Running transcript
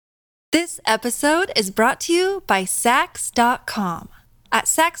This episode is brought to you by Sax.com. At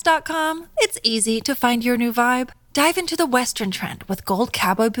Sax.com, it's easy to find your new vibe. Dive into the Western trend with gold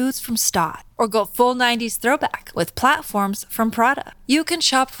cowboy boots from Stott, or go full 90s throwback with platforms from Prada. You can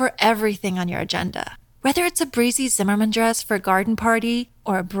shop for everything on your agenda, whether it's a breezy Zimmermann dress for a garden party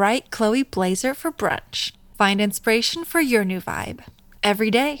or a bright Chloe blazer for brunch. Find inspiration for your new vibe every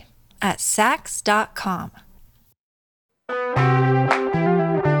day at Sax.com.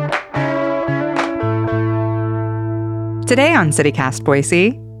 Today on CityCast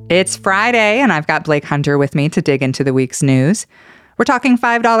Boise, it's Friday and I've got Blake Hunter with me to dig into the week's news. We're talking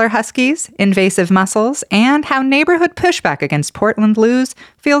 $5 Huskies, invasive mussels, and how neighborhood pushback against Portland Loos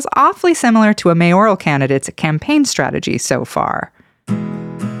feels awfully similar to a mayoral candidate's campaign strategy so far.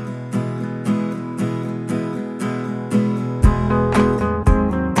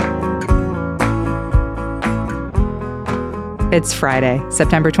 It's Friday,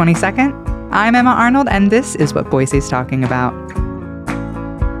 September 22nd. I'm Emma Arnold, and this is what Boise's talking about.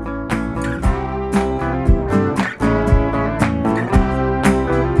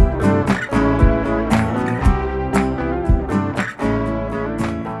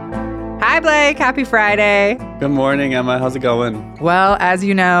 Hi, Blake. Happy Friday. Good morning, Emma. How's it going? Well, as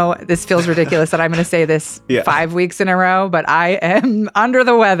you know, this feels ridiculous that I'm going to say this 5 weeks in a row, but I am under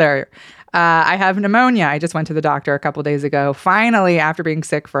the weather. I have pneumonia. I just went to the doctor a couple days ago, finally, after being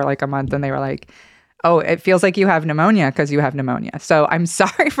sick for like a month, and they were like, oh, it feels like you have pneumonia because you have pneumonia. So I'm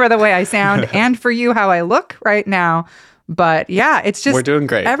sorry for the way I sound and for you how I look right now. But yeah, it's just... We're doing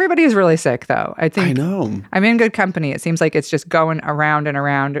great. Everybody's really sick, though. I know. I'm in good company. It seems like it's just going around and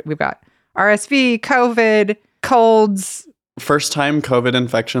around. We've got RSV, COVID, colds. First time COVID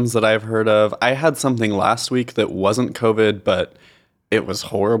infections that I've heard of. I had something last week that wasn't COVID, but it was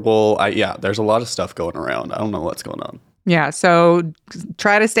horrible. There's a lot of stuff going around. I don't know what's going on. Yeah, so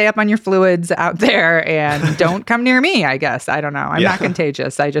try to stay up on your fluids out there and don't come near me, I guess. I don't know. I'm not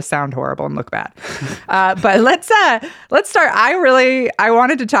contagious. I just sound horrible and look bad. But let's start. I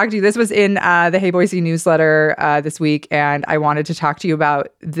wanted to talk to you. This was in the Hey Boise newsletter this week, and I wanted to talk to you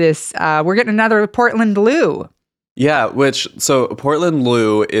about this. We're getting another Portland Loo. Yeah, so Portland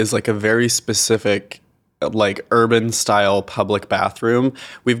Loo is like a very specific like urban style public bathroom.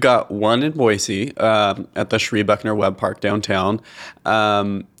 We've got one in Boise at the Shree Buckner Webb Park downtown.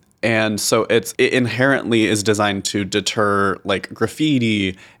 And so it inherently is designed to deter like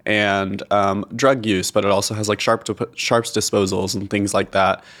graffiti and drug use, but it also has like sharps disposals and things like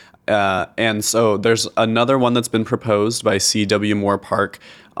that. And so there's another one that's been proposed by C.W. Moore Park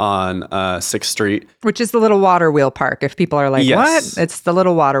on 6th Street. Which is the little water wheel park. If people are like, what? It's the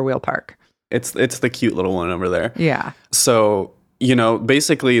little water wheel park. It's the cute little one over there. Yeah. So,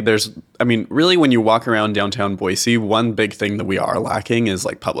 basically really when you walk around downtown Boise, one big thing that we are lacking is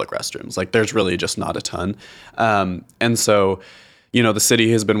like public restrooms. Like there's really just not a ton. And so, the city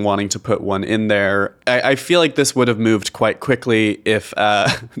has been wanting to put one in there. I feel like this would have moved quite quickly if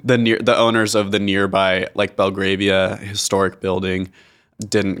the owners of the nearby like Belgravia historic building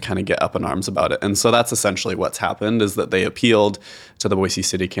didn't kind of get up in arms about it. And so that's essentially what's happened, is that they appealed to the Boise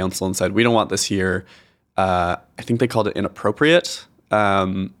City Council and said, we don't want this here. I think they called it inappropriate,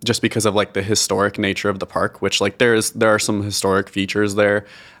 just because of like the historic nature of the park, which like there are some historic features there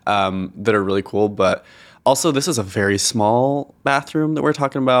that are really cool. But also, this is a very small bathroom that we're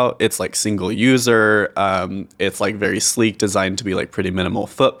talking about. It's like single user. It's like very sleek, designed to be like pretty minimal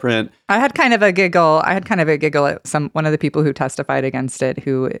footprint. I had kind of a giggle at one of the people who testified against it,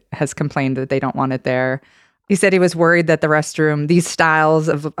 who has complained that they don't want it there. He said he was worried that these styles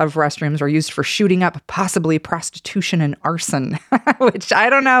of restrooms are used for shooting up possibly prostitution and arson, which I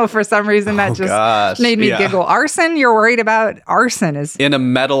don't know, for some reason that made me giggle. Arson? You're worried about arson? Is in a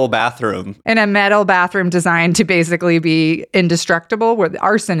metal bathroom. In a metal bathroom designed to basically be indestructible, where the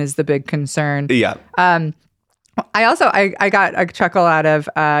arson is the big concern. Yeah. I got a chuckle out of,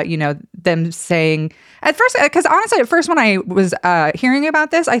 them saying at first, because honestly, at first when I was hearing about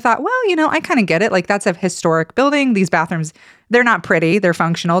this, I thought, well, I kind of get it. Like that's a historic building. These bathrooms, they're not pretty. They're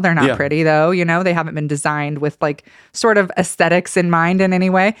functional. They're not pretty though. They haven't been designed with like sort of aesthetics in mind in any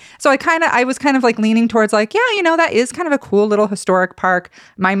way. So I was kind of like leaning towards like, that is kind of a cool little historic park.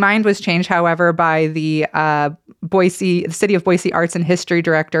 My mind was changed, however, by the City of Boise Arts and History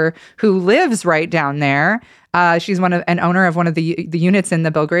director who lives right down there. She's an owner of one of the units in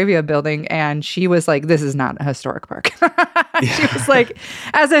the Belgravia building, and she was like, "This is not a historic park." She was like,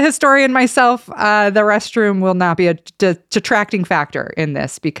 "As a historian myself, the restroom will not be a detracting factor in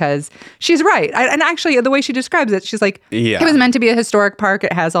this," because she's right. And actually, the way she describes it, she's like, "It was meant to be a historic park.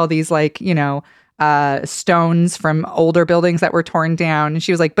 It has all these stones from older buildings that were torn down. And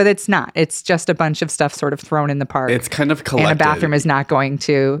she was like, but it's not. It's just a bunch of stuff sort of thrown in the park. It's kind of collected. And a bathroom is not going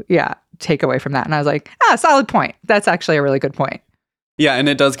to, take away from that. And I was like, solid point. That's actually a really good point. Yeah, and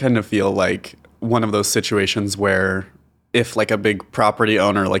it does kind of feel like one of those situations where if like a big property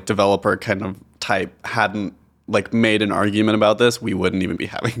owner, like developer kind of type hadn't like made an argument about this, we wouldn't even be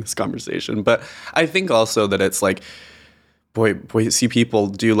having this conversation. But I think also that it's like, Boise people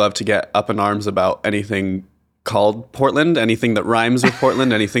do love to get up in arms about anything called Portland, anything that rhymes with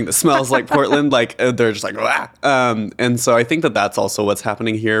Portland, anything that smells like Portland. Like they're just like, and so I think that that's also what's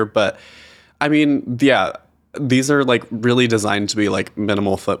happening here. But I mean, yeah, these are like really designed to be like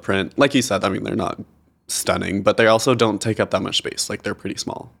minimal footprint. Like you said, I mean, they're not stunning, but they also don't take up that much space. Like they're pretty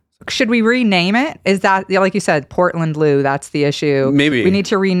small. Should we rename it? Is that, like you said, Portland Lou? That's the issue. Maybe. We need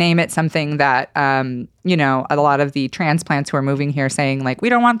to rename it something that, a lot of the transplants who are moving here saying, like, we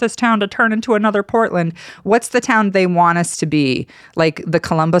don't want this town to turn into another Portland. What's the town they want us to be? Like the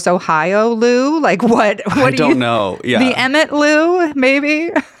Columbus, Ohio Lou? Like what I don't know. Yeah. The Emmett Lou,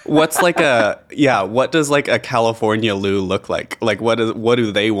 maybe? What's like what does like a California Lou look like? Like what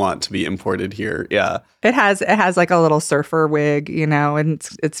do they want to be imported here? Yeah. It has like a little surfer wig, and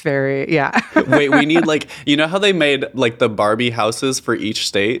it's very, Wait, we need like, how they made like the Barbie houses for each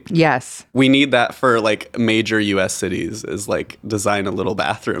state? Yes. We need that for like major US cities, is like design a little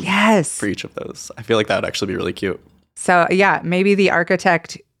bathroom for each of those. I feel like that would actually be really cute. So maybe the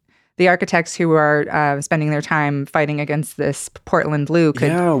architects who are spending their time fighting against this Portland Lou could...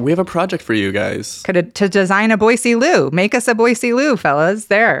 Yeah, we have a project for you guys. To design a Boise Lou. Make us a Boise Lou, fellas,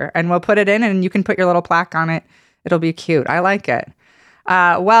 there. And we'll put it in and you can put your little plaque on it. It'll be cute. I like it.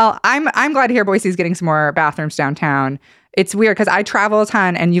 Well, I'm glad to hear Boise's getting some more bathrooms downtown. It's weird because I travel a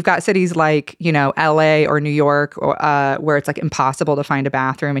ton and you've got cities like, LA or New York where it's like impossible to find a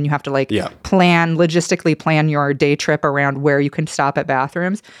bathroom and you have to logistically plan your day trip around where you can stop at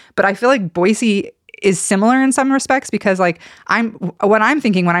bathrooms. But I feel like Boise is similar in some respects because like what I'm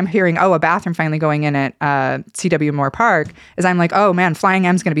thinking when I'm hearing, a bathroom finally going in at CW Moore Park is I'm like, oh man, Flying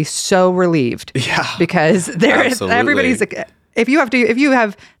M's going to be so relieved. Yeah. Because everybody's like, if you have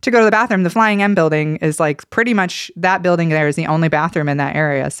to go to the bathroom, the Flying M building is like pretty much that building there is the only bathroom in that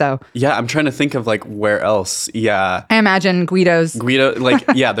area. So yeah, I'm trying to think of like where else. Yeah, I imagine Guido, like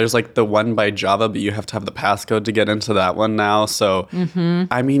there's like the one by Java, but you have to have the passcode to get into that one now. So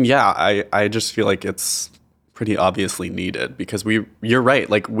I mean, I just feel like it's pretty obviously needed because you're right.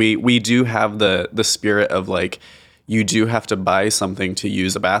 Like we do have the spirit of like you do have to buy something to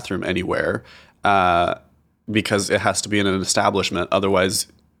use a bathroom anywhere. Because it has to be in an establishment. Otherwise,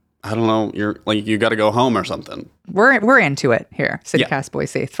 I don't know, you're like, you got to go home or something. We're into it here, CityCast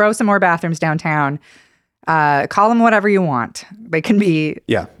Boise. Throw some more bathrooms downtown. Call them whatever you want. They can be...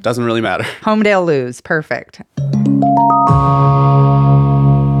 Yeah, doesn't really matter. Homedale Lou's. Perfect.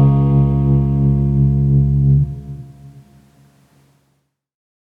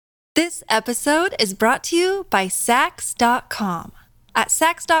 This episode is brought to you by Sax.com. At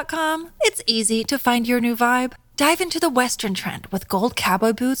Sax.com, it's easy to find your new vibe. Dive into the Western trend with gold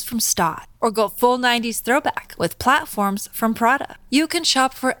cowboy boots from Stott, or go full 90s throwback with platforms from Prada. You can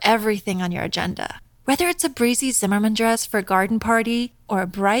shop for everything on your agenda, whether it's a breezy Zimmermann dress for a garden party or a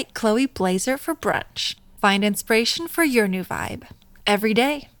bright Chloe blazer for brunch. Find inspiration for your new vibe every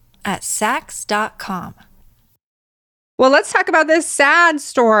day at Sax.com. Well, let's talk about this sad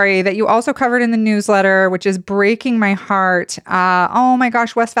story that you also covered in the newsletter, which is breaking my heart. Oh my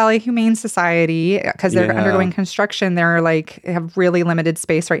gosh, West Valley Humane Society, because they're undergoing construction. They're like have really limited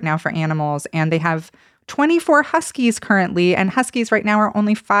space right now for animals, and they have 24 Huskies currently, and Huskies right now are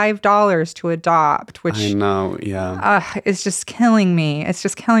only $5 to adopt, which I know, it's just killing me. It's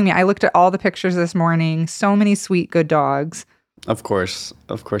just killing me. I looked at all the pictures this morning. So many sweet, good dogs. Of course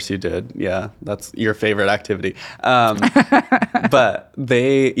you did. Yeah, that's your favorite activity. But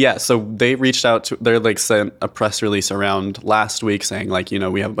so they reached out they're like sent a press release around last week saying like,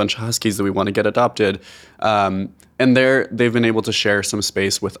 we have a bunch of Huskies that we want to get adopted. And they've been able to share some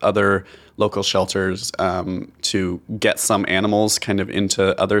space with other local shelters to get some animals kind of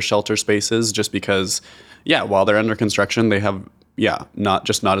into other shelter spaces just because, while they're under construction, they have, not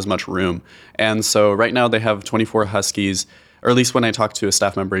as much room. And so right now they have 24 Huskies. Or at least when I talked to a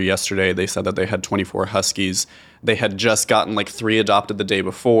staff member yesterday, they said that they had 24 Huskies. They had just gotten like 3 adopted the day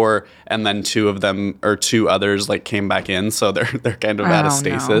before, and then 2 others like came back in, so they're kind of out of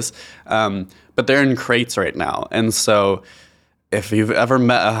stasis. No. But they're in crates right now, and so if you've ever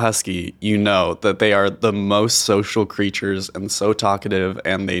met a Husky, you know that they are the most social creatures and so talkative,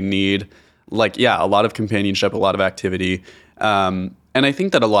 and they need a lot of companionship, a lot of activity. And I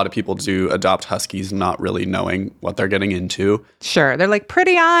think that a lot of people do adopt Huskies not really knowing what they're getting into. Sure. They're like,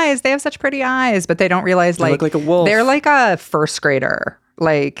 pretty eyes. They have such pretty eyes. But they don't realize They look like a wolf. They're like a first grader.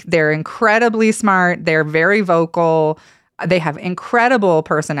 Like, they're incredibly smart. They're very vocal. They have incredible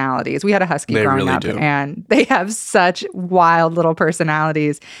personalities. We had a Husky growing really up, do. and they have such wild little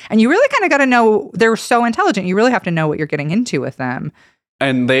personalities. And you really kind of got to know, they're so intelligent. You really have to know what you're getting into with them.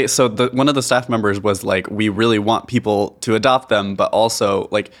 And one of the staff members was like, we really want people to adopt them, but also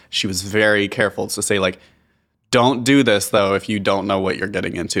like she was very careful to say like, don't do this though if you don't know what you're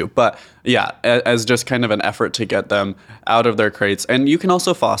getting into. But yeah, as just kind of an effort to get them out of their crates. And you can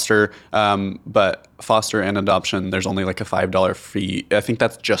also foster, but foster and adoption, there's only like a $5 fee. I think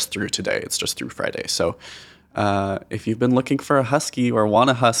that's just through today. It's just through Friday. So if you've been looking for a Husky or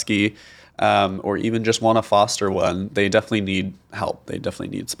want a Husky, or even just want to foster one, they definitely need help. They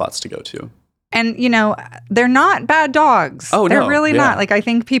definitely need spots to go to. And, you know, they're not bad dogs. Oh, they're no. really Yeah. not. Like, I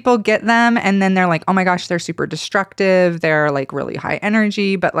think people get them and then they're like, oh my gosh, they're super destructive. They're like really high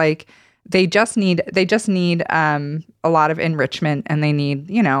energy, but like they just need a lot of enrichment, and they need,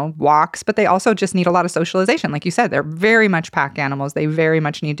 you know, walks, but they also just need a lot of socialization. Like you said, they're very much pack animals. They very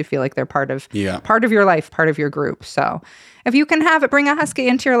much need to feel like they're part of your life, part of your group. So if you can bring a Husky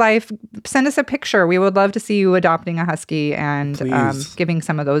into your life, send us a picture. We would love to see you adopting a Husky and giving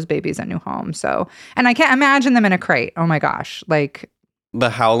some of those babies a new home. So, and I can't imagine them in a crate. Oh my gosh. Like, the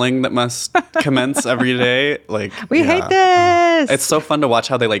howling that must commence every day. Like, we hate this. It's so fun to watch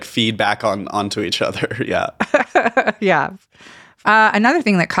how they like feed back onto each other. Yeah. Yeah. Another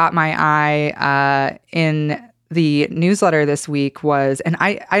thing that caught my eye in the newsletter this week was, and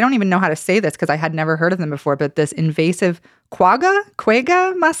I don't even know how to say this because I had never heard of them before, but this invasive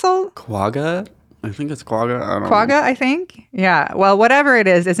Quagga mussel. Quagga? I think it's Quagga. I don't know. Quagga, I think. Yeah. Well, whatever it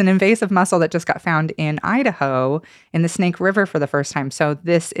is an invasive mussel that just got found in Idaho in the Snake River for the first time. So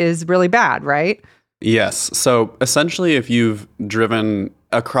this is really bad, right? Yes. So essentially, if you've driven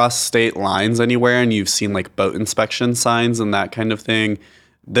across state lines anywhere and you've seen like boat inspection signs and that kind of thing,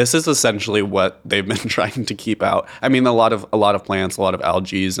 this is essentially what they've been trying to keep out. I mean, a lot of plants, a lot of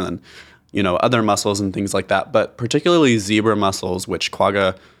algae, and you know, other mussels and things like that. But particularly zebra mussels, which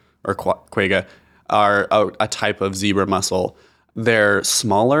Quagga are a type of zebra mussel. They're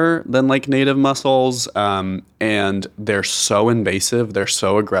smaller than like native mussels, and they're so invasive. They're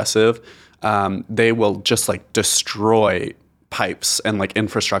so aggressive. They will just like destroy pipes and like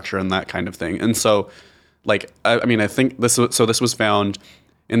infrastructure and that kind of thing. And so, like, I think this was found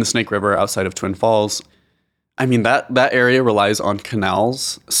in the Snake River outside of Twin Falls. I mean, that area relies on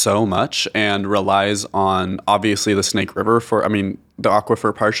canals so much and relies on obviously the Snake River the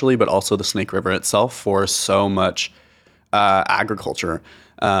aquifer partially, but also the Snake River itself for so much agriculture,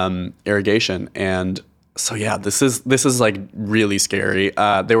 irrigation. And so, yeah, this is like really scary.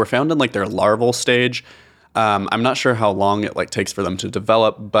 They were found in like their larval stage. I'm not sure how long it like takes for them to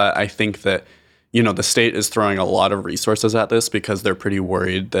develop, but I think that, you know, the state is throwing a lot of resources at this because they're pretty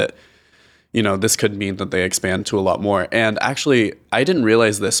worried that, you know, this could mean that they expand to a lot more. And actually, I didn't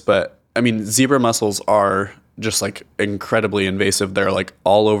realize this, but I mean, zebra mussels are just like incredibly invasive. They're like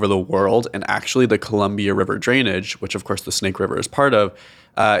all over the world. And actually the Columbia River drainage, which of course the Snake River is part of,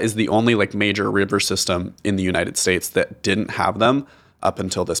 is the only like major river system in the United States that didn't have them up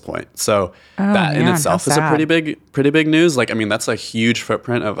until this point. So that in itself is a pretty big news. Like, I mean, that's a huge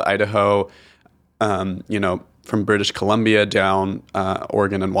footprint of Idaho, you know, from British Columbia down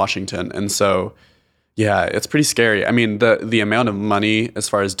Oregon and Washington. And so, yeah, it's pretty scary. I mean, the amount of money as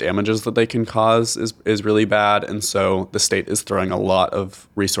far as damages that they can cause is really bad. And so the state is throwing a lot of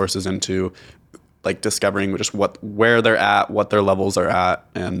resources into like discovering just where they're at, what their levels are at,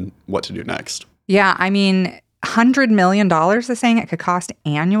 and what to do next. Yeah, I mean, $100 million is saying it could cost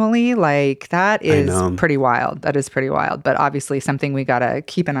annually. Like, that is pretty wild. That is pretty wild. But obviously something we got to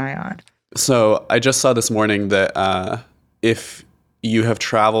keep an eye on. So I just saw this morning that if you have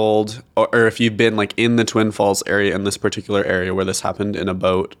traveled or if you've been like in the Twin Falls area, in this particular area where this happened in a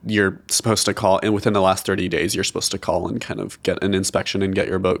boat, you're supposed to call, and within the last 30 days, you're supposed to call and kind of get an inspection and get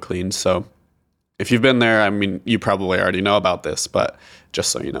your boat cleaned. So if you've been there, I mean, you probably already know about this, but just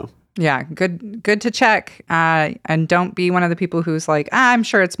so you know. Yeah, good to check. And don't be one of the people who's like, I'm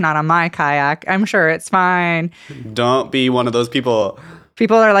sure it's not on my kayak. I'm sure it's fine. Don't be one of those people.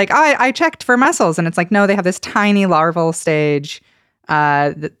 People are like, I checked for mussels. And it's like, no, they have this tiny larval stage.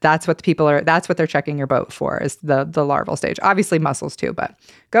 That's what they're checking your boat for, is the larval stage. Obviously mussels too, but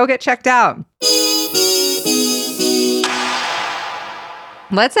go get checked out.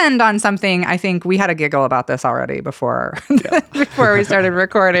 Let's end on something. I think we had a giggle about this already before we started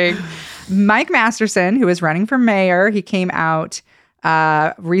recording. Mike Masterson, who is running for mayor, he came out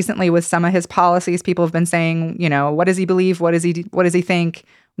Recently, with some of his policies, people have been saying, what does he believe? What does he think?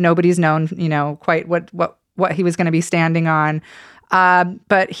 Nobody's known, quite what he was going to be standing on.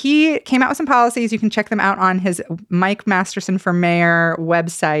 But he came out with some policies. You can check them out on his Mike Masterson for Mayor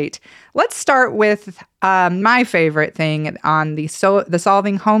website. Let's start with my favorite thing on the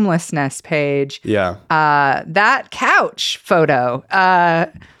Solving Homelessness page. Yeah. That couch photo.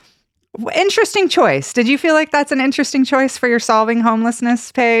 Interesting choice. Did you feel like that's an interesting choice for your Solving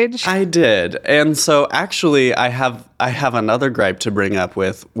Homelessness page? I did. And so actually I have another gripe to bring up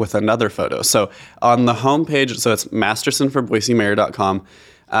with another photo. So on the homepage, so it's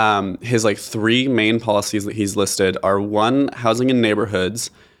mastersonforboisemayor.com. His like 3 main policies that he's listed are 1, housing in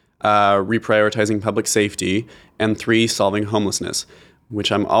neighborhoods, reprioritizing public safety, and 3, solving homelessness, which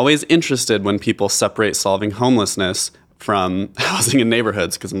I'm always interested when people separate solving homelessness from housing in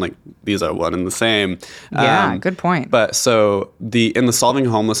neighborhoods, because I'm like, these are one and the same. Yeah, good point. But so in the solving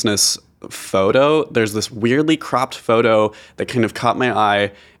homelessness photo, there's this weirdly cropped photo that kind of caught my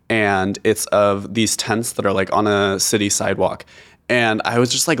eye, and it's of these tents that are like on a city sidewalk. And I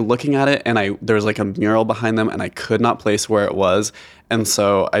was just like looking at it, and there's like a mural behind them, and I could not place where it was. And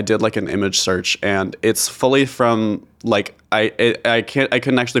so I did like an image search, and it's fully from like I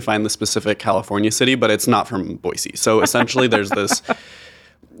couldn't actually find the specific California city, but it's not from Boise. So essentially, there's this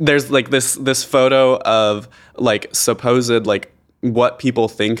photo of like supposed like what people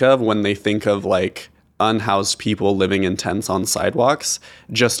think of when they think of like unhoused people living in tents on sidewalks,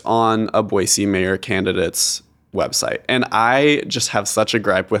 just on a Boise mayor candidate's website. And I just have such a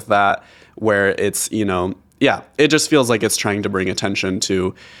gripe with that, where it's, it just feels like it's trying to bring attention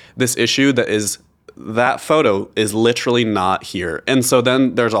to this issue that photo is literally not here. And so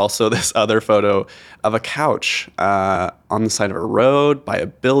then there's also this other photo of a couch on the side of a road by a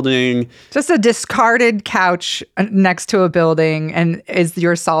building. Just a discarded couch next to a building, and is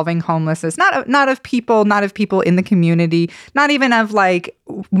your solving homelessness. Not of people in the community, not even of like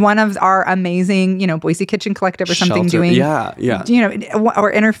one of our amazing, Boise Kitchen Collective or something Shelter. doing, yeah.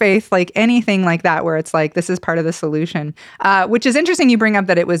 Or interfaith, like anything like that, where it's like, this is part of the solution, which is interesting. You bring up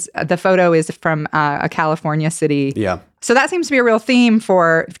that the photo is from a California city. Yeah. So that seems to be a real theme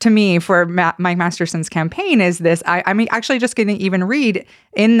for Mike Masterson's campaign, is this. I'm actually just going to even read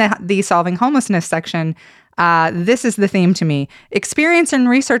in the Solving Homelessness section. This is the theme to me. Experience and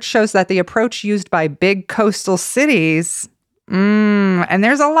research shows that the approach used by big coastal cities, and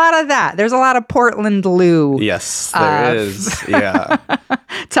there's a lot of that. There's a lot of Portland Lou. Yes, there is. Yeah.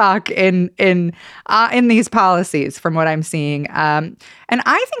 Talk in these policies, from what I'm seeing, and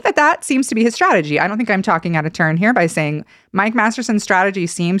I think that seems to be his strategy. I don't think I'm talking out of turn here by saying Mike Masterson's strategy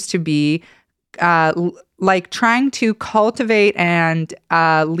seems to be like trying to cultivate and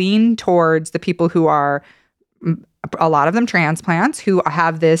lean towards the people who are, a lot of them transplants, who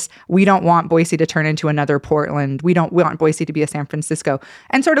have this, we don't want Boise to turn into another Portland. We want Boise to be a San Francisco,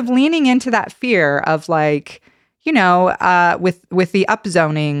 and sort of leaning into that fear of like, with the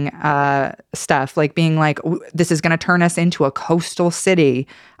upzoning stuff, like being like, this is going to turn us into a coastal city.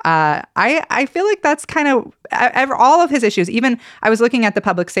 I feel like that's kind of all of his issues. Even I was looking at the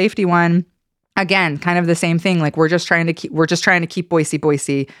public safety one, again, kind of the same thing. Like we're just trying to keep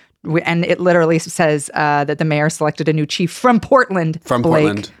Boise. And it literally says that the mayor selected a new chief from Portland. From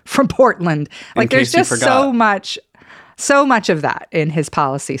Portland. Like there's just so much of that in his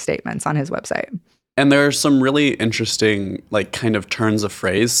policy statements on his website. And there are some really interesting, like, kind of turns of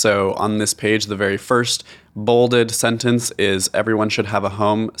phrase. So on this page, the very first bolded sentence is everyone should have a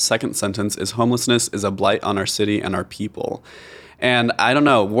home. Second sentence is homelessness is a blight on our city and our people. And I don't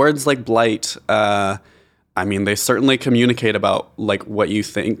know, words like blight, they certainly communicate about like what you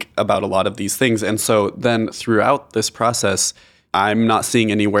think about a lot of these things. And so then throughout this process, I'm not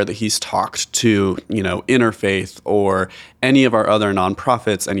seeing anywhere that he's talked to, Interfaith or any of our other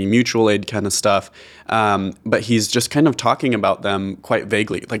nonprofits, any mutual aid kind of stuff. But he's just kind of talking about them quite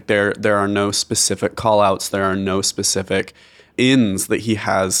vaguely. Like there are no specific call outs. There are no specific ins that he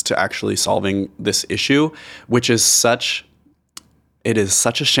has to actually solving this issue, which is such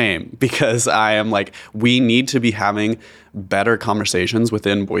a shame, because I am like, we need to be having better conversations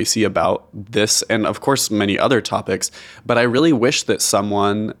within Boise about this and, of course, many other topics. But I really wish that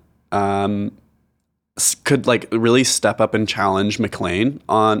someone could like really step up and challenge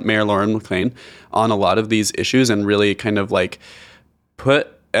Mayor Lauren McLean on a lot of these issues and really kind of like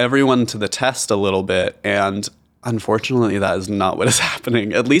put everyone to the test a little bit. And unfortunately, that is not what is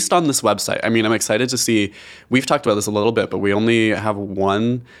happening, at least on this website. I'm excited to see, we've talked about this a little bit, but we only have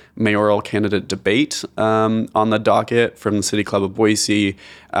one mayoral candidate debate on the docket from the City Club of Boise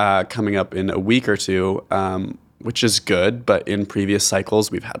coming up in a week or two. which is good. But in previous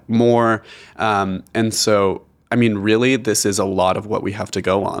cycles, we've had more. And so, I mean, really, this is a lot of what we have to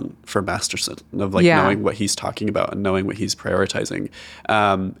go on for Masterson, of like knowing what he's talking about and knowing what he's prioritizing.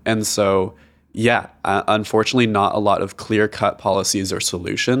 And so, yeah, unfortunately, not a lot of clear-cut policies or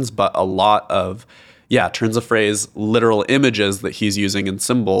solutions, but a lot of, turns of phrase, literal images that he's using and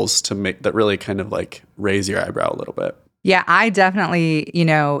symbols to make that really kind of like raise your eyebrow a little bit. Yeah, I definitely,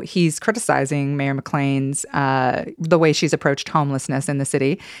 he's criticizing Mayor McLean's, the way she's approached homelessness in the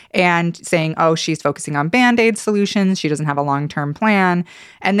city and saying, oh, she's focusing on Band-Aid solutions. She doesn't have a long-term plan.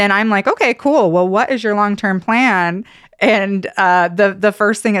 And then I'm like, okay, cool. Well, what is your long-term plan? And the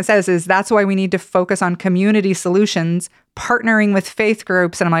first thing it says is that's why we need to focus on community solutions, partnering with faith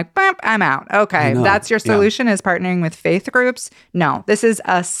groups. And I'm like, bam, I'm out. Okay, that's your solution is partnering with faith groups? No, this is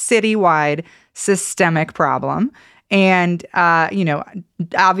a citywide systemic problem. And,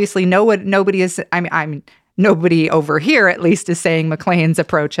 obviously nobody is, nobody over here at least is saying McLean's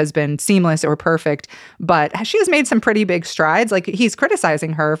approach has been seamless or perfect, but she has made some pretty big strides. Like he's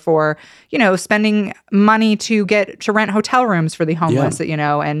criticizing her for, spending money to rent hotel rooms for the homeless,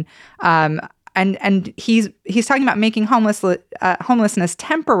 and he's talking about making homelessness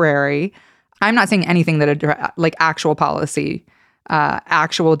temporary. I'm not saying anything that like actual policy,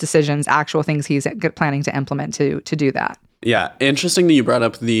 actual decisions, actual things he's planning to implement to do that. Yeah, interesting that you brought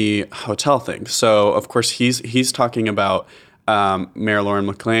up the hotel thing. So, of course, he's talking about Mayor Lauren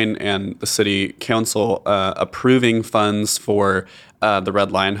McLean and the city council approving funds for the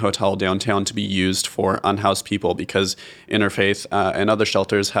Red Lion Hotel downtown to be used for unhoused people because Interfaith and other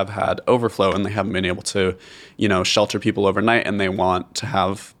shelters have had overflow and they haven't been able to, shelter people overnight, and they want to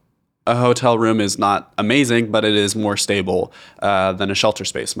have a hotel room is not amazing, but it is more stable than a shelter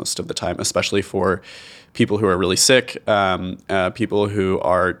space most of the time, especially for people who are really sick, people who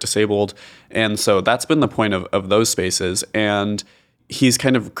are disabled. And so that's been the point of those spaces. And he's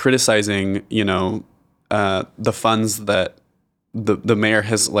kind of criticizing, the funds that the mayor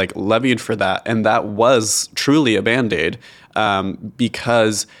has like levied for that. And that was truly a Band-Aid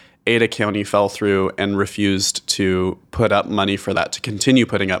because Ada County fell through and refused to put up money for that, to continue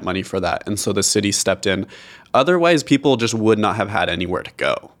putting up money for that. And so the city stepped in. Otherwise, people just would not have had anywhere to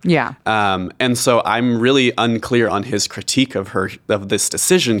go. Yeah. And so I'm really unclear on his critique of this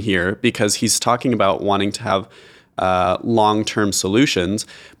decision here, because he's talking about wanting to have long-term solutions.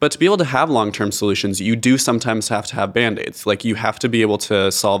 But to be able to have long-term solutions, you do sometimes have to have Band-Aids. Like you have to be able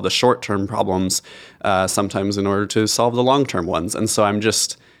to solve the short-term problems sometimes in order to solve the long-term ones. And so I'm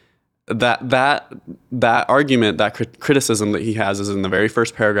just... That argument, that criticism that he has is in the very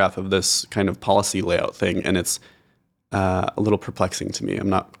first paragraph of this kind of policy layout thing, and it's a little perplexing to me.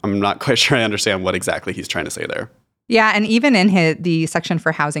 I'm not quite sure I understand what exactly he's trying to say there. Yeah, and even in the section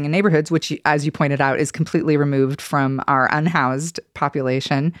for housing and neighborhoods, which, as you pointed out, is completely removed from our unhoused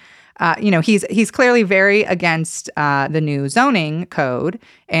population. He's clearly very against the new zoning code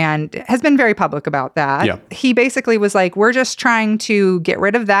and has been very public about that. Yeah. He basically was like, we're just trying to get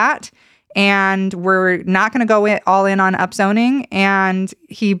rid of that and we're not going to go all in on upzoning. And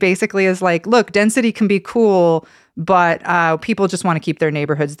he basically is like, look, density can be cool, but people just want to keep their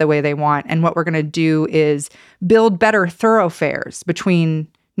neighborhoods the way they want. And what we're going to do is build better thoroughfares between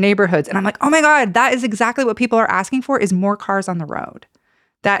neighborhoods. And I'm like, oh my God, that is exactly what people are asking for, is more cars on the road.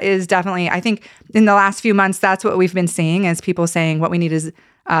 That is definitely, I think in the last few months, that's what we've been seeing, is people saying what we need is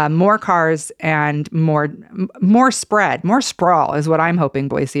more cars and more spread, more sprawl is what I'm hoping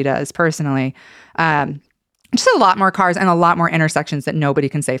Boise does personally. Just a lot more cars and a lot more intersections that nobody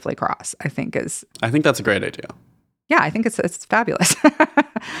can safely cross, I think that's a great idea. Yeah, I think it's fabulous.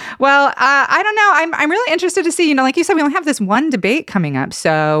 Well, I don't know. I'm really interested to see, like you said, we only have this one debate coming up.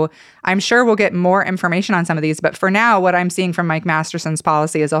 So I'm sure we'll get more information on some of these. But for now, what I'm seeing from Mike Masterson's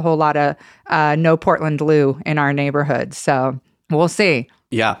policy is a whole lot of no Portland Lou in our neighborhood. So we'll see.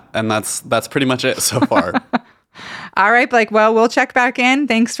 Yeah, and that's pretty much it so far. All right, Blake. Well, we'll check back in.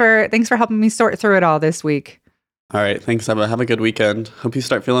 Thanks for helping me sort through it all this week. All right, thanks, Emma. Have a good weekend. Hope you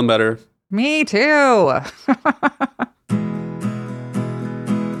start feeling better. Me too.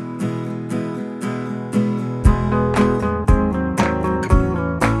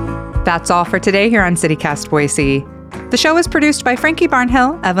 That's all for today here on CityCast Boise. The show is produced by Frankie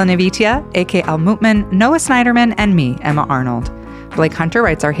Barnhill, Evelyn Avitia, A.K. L. Mootman, Noah Snyderman, and me, Emma Arnold. Blake Hunter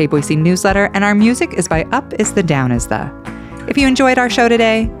writes our Hey Boise newsletter, and our music is by Up Is the Down Is the. If you enjoyed our show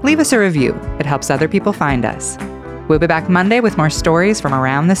today, leave us a review. It helps other people find us. We'll be back Monday with more stories from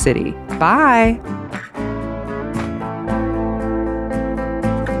around the city. Bye!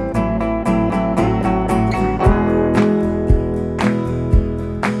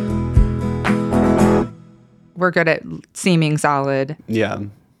 We're good at seeming solid. Yeah.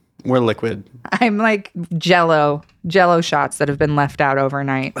 We're liquid. I'm like Jello shots that have been left out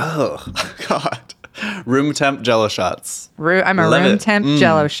overnight. Oh, God. Room temp Jello shots. I'm a Love room it. temp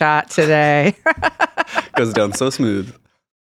Jello shot today. Goes down so smooth.